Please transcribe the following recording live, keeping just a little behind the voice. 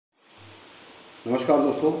नमस्कार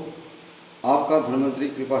दोस्तों, आपका धन्वंतरी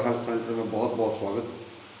कृपा हेल्थ सेंटर में बहुत बहुत स्वागत।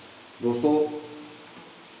 दोस्तों,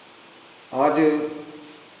 आज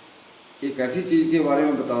एक ऐसी चीज़ के बारे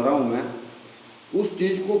में बता रहा हूँ मैं। उस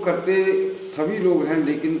चीज़ को करते सभी लोग हैं,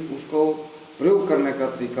 लेकिन उसको प्रयोग करने का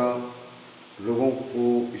तरीका लोगों को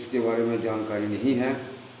इसके बारे में जानकारी नहीं है।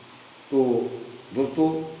 तो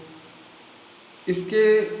दोस्तों,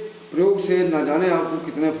 इसके प्रयोग से न जाने आपको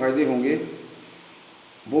कितने फ़ायदे होंगे,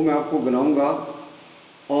 वो मैं आपको गिनाऊंगा।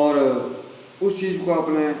 और उस चीज़ को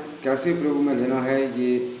आपने कैसे प्रयोग में लेना है,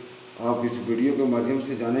 ये आप इस वीडियो के माध्यम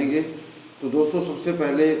से जानेंगे। तो दोस्तों, सबसे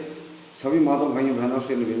पहले सभी माता भाइयों बहनों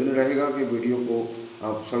से निवेदन रहेगा कि वीडियो को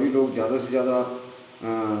आप सभी लोग ज़्यादा से ज़्यादा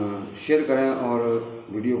शेयर करें और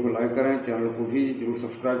वीडियो को लाइक करें, चैनल को भी जरूर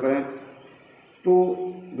सब्सक्राइब करें। तो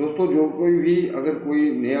दोस्तों, जो कोई भी अगर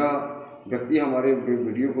कोई नया व्यक्ति हमारे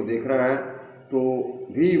वीडियो को देख रहा है तो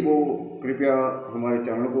भी वो कृपया हमारे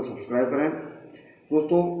चैनल को सब्सक्राइब करें।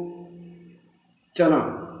 दोस्तों, चना,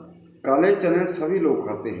 काले चने सभी लोग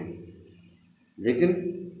खाते हैं, लेकिन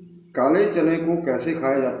काले चने को कैसे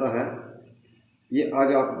खाया जाता है ये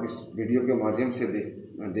आज आप इस वीडियो के माध्यम से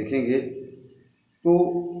देखेंगे।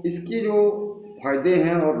 तो इसकी जो फायदे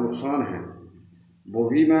हैं और नुकसान हैं वो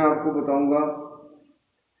भी मैं आपको बताऊंगा।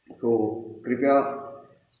 तो कृपया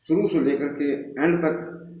शुरू से लेकर के एंड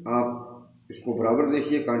तक आप इसको बराबर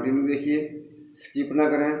देखिए, कंटिन्यू देखिए, स्किप ना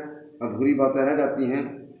करें, अधूरी बातें रह जाती हैं।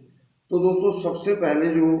 तो दोस्तों, सबसे पहले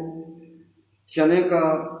जो चने का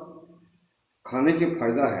खाने के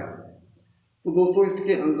फायदा है, तो दोस्तों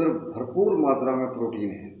इसके अंदर भरपूर मात्रा में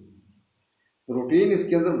प्रोटीन है। प्रोटीन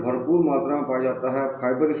इसके अंदर भरपूर मात्रा में पाया जाता है,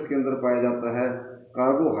 फाइबर इसके अंदर पाया जाता है,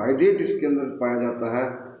 कार्बोहाइड्रेट इसके अंदर पाया जाता है,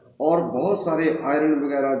 और बहुत सारे आयरन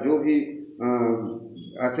वगैरह जो भी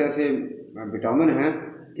ऐसे ऐसे विटामिन हैं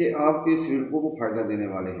कि आपके शरीर को वो फायदा देने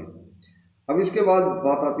वाले हैं। अब इसके बाद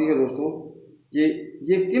बात आती है दोस्तों कि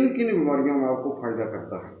ये किन किन बीमारियों में आपको फायदा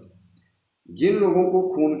करता है। जिन लोगों को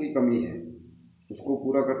खून की कमी है उसको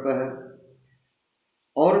पूरा करता है,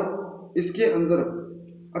 और इसके अंदर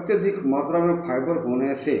अत्यधिक मात्रा में फाइबर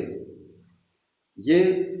होने से ये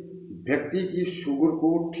व्यक्ति की शुगर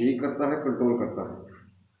को ठीक करता है, कंट्रोल करता है,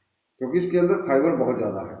 क्योंकि इसके अंदर फाइबर बहुत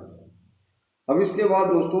ज़्यादा है। अब इसके बाद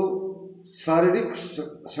दोस्तों, शारीरिक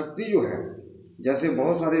शक्ति जो है, जैसे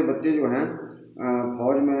बहुत सारे बच्चे जो हैं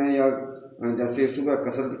फौज में या जैसे सुबह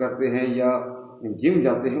कसरत करते हैं या जिम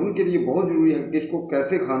जाते हैं, उनके लिए बहुत ज़रूरी है कि इसको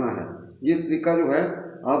कैसे खाना है। ये तरीका जो है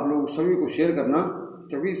आप लोग सभी को शेयर करना,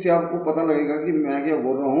 क्योंकि इससे आपको पता लगेगा कि मैं क्या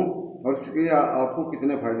बोल रहा हूँ और इसके आपको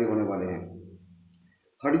कितने फायदे होने वाले हैं।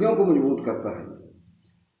 हड्डियों को मजबूत करता है,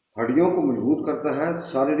 हड्डियों को मजबूत करता है,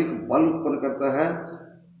 शारीरिक बल उत्पन्न करता है,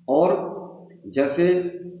 और जैसे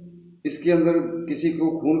इसके अंदर किसी को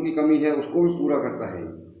खून की कमी है उसको भी पूरा करता है।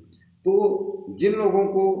 तो जिन लोगों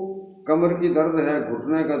को कमर की दर्द है,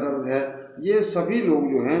 घुटने का दर्द है, ये सभी लोग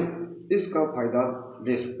जो हैं इसका फायदा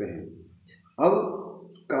ले सकते हैं। अब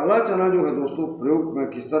काला चना जो है दोस्तों, प्रयोग में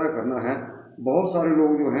किस तरह करना है। बहुत सारे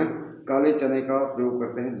लोग जो हैं काले चने का प्रयोग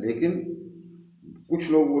करते हैं, लेकिन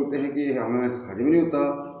कुछ लोग बोलते हैं कि हमें हजम नहीं होता,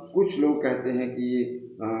 कुछ लोग कहते हैं कि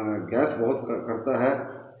गैस बहुत करता है।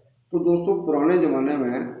 तो दोस्तों, पुराने ज़माने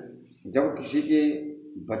में जब किसी के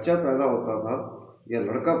बच्चा पैदा होता था या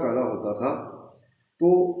लड़का पैदा होता था, तो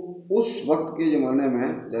उस वक्त के ज़माने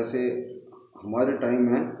में, जैसे हमारे टाइम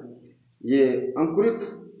में, ये अंकुरित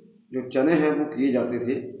जो चने हैं वो किए जाते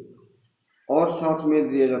थे, और साथ में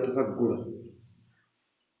दिया जाता था गुड़।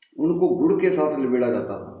 उनको गुड़ के साथ लिबेड़ा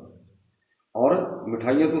जाता था, और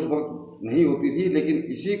मिठाइयाँ तो उस वक्त नहीं होती थी, लेकिन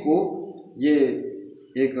इसी को ये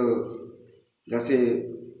एक जैसे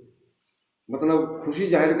मतलब खुशी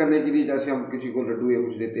जाहिर करने के लिए, जैसे हम किसी को लड्डू या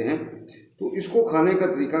कुछ देते हैं, तो इसको खाने का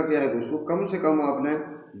तरीका क्या है दोस्तों, कम से कम आपने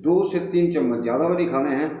 2 से 3 चम्मच, ज़्यादा भी नहीं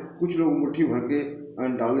खाने हैं। कुछ लोग मुट्ठी भर के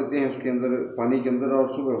डाल देते हैं उसके अंदर, पानी के अंदर, और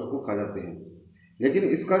सुबह उसको खा जाते हैं। लेकिन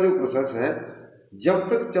इसका जो प्रोसेस है, जब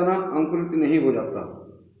तक चना अंकुरित नहीं हो जाता,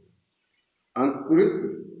 अंकुरित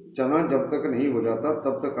चना जब तक नहीं हो जाता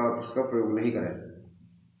तब तक आप इसका प्रयोग नहीं करें।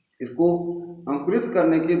 इसको अंकुरित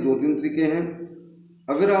करने के 2-3 तरीके हैं।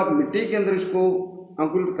 अगर आप मिट्टी के अंदर इसको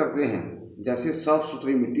अंकुरित करते हैं, जैसे साफ़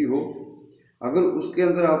सुथरी मिट्टी हो, अगर उसके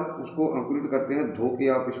अंदर आप उसको अंकुरित करते हैं, धो के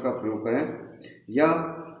आप इसका प्रयोग करें, या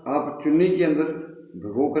आप चुन्नी के अंदर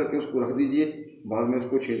भिगो करके उसको रख दीजिए, बाद में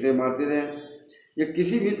उसको छींटे मारते रहें, या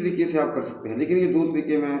किसी भी तरीके से आप कर सकते हैं। लेकिन ये 2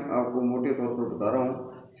 तरीके मैं आपको मोटे तौर पर बता रहा हूँ।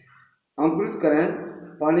 अंकुरित करें,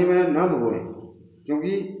 पानी में ना भिगोएं,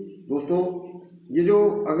 क्योंकि दोस्तों ये जो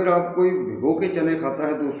अगर आप कोई भिगो के चने खाता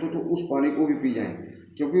है दोस्तों, तो उस पानी को भी पी जाएं,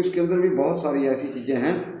 क्योंकि उसके अंदर भी बहुत सारी ऐसी चीज़ें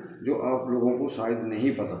हैं जो आप लोगों को शायद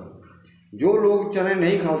नहीं पता। जो लोग चने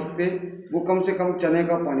नहीं खा सकते वो कम से कम चने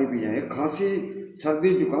का पानी पी जाएं। खांसी सर्दी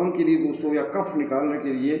जुकाम के लिए दोस्तों, या कफ निकालने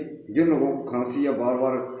के लिए, जिन लोगों को खांसी या बार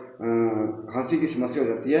बार खांसी की समस्या हो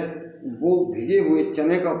जाती है, वो भीगे हुए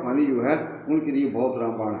चने का पानी जो है उनके लिए बहुत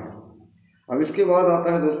रामबाण है। अब इसके बाद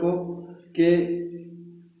आता है दोस्तों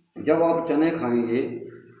कि जब आप चने खाएंगे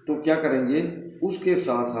तो क्या करेंगे, उसके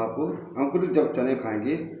साथ आप अंकुरित जब चने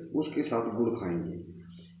खाएंगे उसके साथ गुड़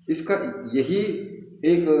खाएंगे। इसका यही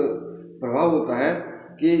एक प्रभाव होता है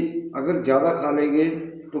कि अगर ज़्यादा खा लेंगे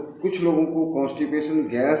तो कुछ लोगों को कॉन्स्टिपेशन,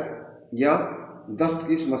 गैस या दस्त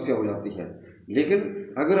की समस्या हो जाती है। लेकिन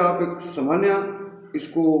अगर आप एक सामान्य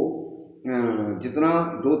इसको जितना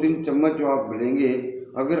 2-3 चम्मच जो आप लेंगे,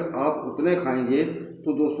 अगर आप उतने खाएंगे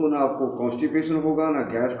तो दोस्तों ना आपको कॉन्स्टिपेशन होगा, ना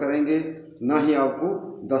गैस करेंगे, ना ही आपको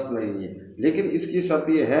दस्त लगेंगे। लेकिन इसकी शर्त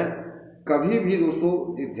ये है, कभी भी दोस्तों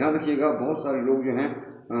ध्यान रखिएगा, बहुत सारे लोग जो हैं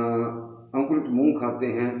अंकुरित मूंग खाते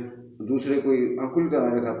हैं, दूसरे कोई अंकुरित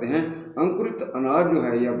अनाज खाते हैं। अंकुरित अनाज जो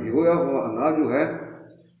है या भिगोया हुआ अनाज जो है,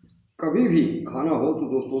 कभी भी खाना हो तो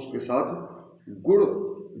दोस्तों उसके साथ गुड़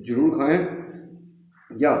जरूर खाएं।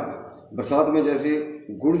 या बरसात में जैसे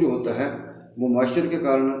गुड़ जो होता है वो मॉइस्चर के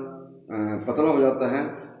कारण पतला हो जाता है,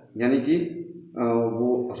 यानी कि वो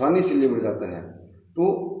आसानी से लिबड़ जाता है। तो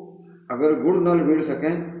अगर गुड़ ना लिबड़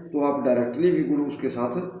सकें तो आप डायरेक्टली भी गुड़ उसके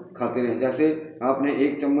साथ खाते रहें। जैसे आपने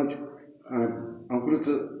 1 चम्मच अंकुरित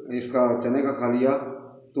इसका चने का खा लिया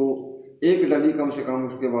तो 1 डली कम से कम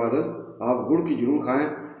उसके बाद आप गुड़ की जरूर खाएं।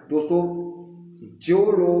 दोस्तों, जो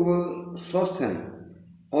लोग स्वस्थ हैं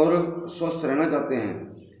और स्वस्थ रहना चाहते हैं,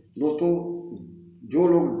 दोस्तों जो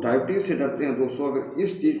लोग डायबिटीज़ से डरते हैं, दोस्तों अगर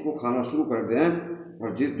इस चीज़ को खाना शुरू कर दें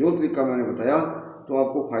और जो तरीका मैंने बताया तो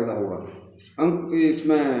आपको फ़ायदा होगा।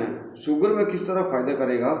 इसमें शुगर में किस तरह फ़ायदा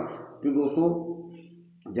करेगा, तो दोस्तों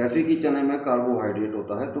जैसे कि चने में कार्बोहाइड्रेट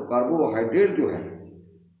होता है, तो कार्बोहाइड्रेट जो है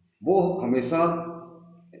वो हमेशा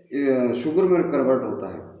शुगर में कन्वर्ट होता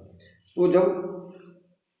है। तो जब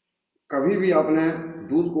कभी भी आपने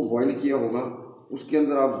दूध को बॉईल किया होगा, उसके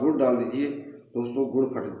अंदर आप गुड़ डाल दीजिए दोस्तों,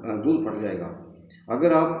 दूध फट जाएगा।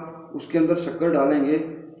 अगर आप उसके अंदर शक्कर डालेंगे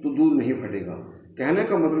तो दूध नहीं फटेगा। कहने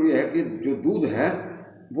का मतलब यह है कि जो दूध है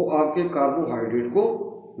वो आपके कार्बोहाइड्रेट को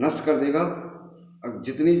नष्ट कर देगा।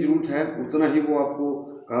 जितनी ज़रूरत है उतना ही वो आपको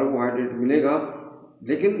कार्बोहाइड्रेट मिलेगा।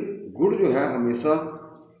 लेकिन गुड़ जो है हमेशा,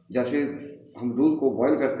 जैसे हम दूध को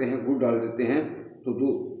बॉईल करते हैं, गुड़ डाल देते हैं तो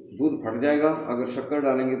दूध फट जाएगा, अगर शक्कर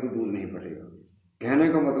डालेंगे तो दूध नहीं फटेगा। कहने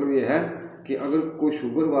का मतलब ये है कि अगर कोई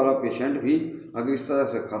शुगर वाला पेशेंट भी अगर इस तरह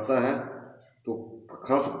से खाता है तो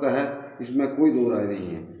खा सकता है, इसमें कोई दो राय नहीं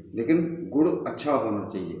है, लेकिन गुड़ अच्छा होना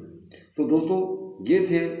चाहिए। तो दोस्तों ये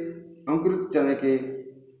थे अंकुरित चने के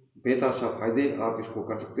बेतहाशा फ़ायदे। आप इसको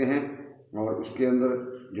कर सकते हैं और उसके अंदर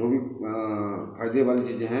जो भी फ़ायदे वाली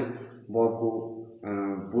चीज़ें हैं वो आपको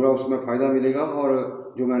पूरा उसमें फ़ायदा मिलेगा। और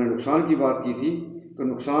जो मैंने नुकसान की बात की थी, तो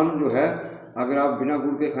नुकसान जो है अगर आप बिना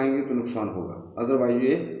गुड़ के खाएंगे तो नुकसान होगा, अदरवाइज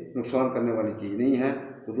ये नुकसान करने वाली चीज़ नहीं है।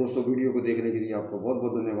 तो दोस्तों वीडियो को देखने के लिए आपको बहुत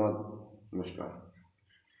बहुत धन्यवाद। नमस्कार।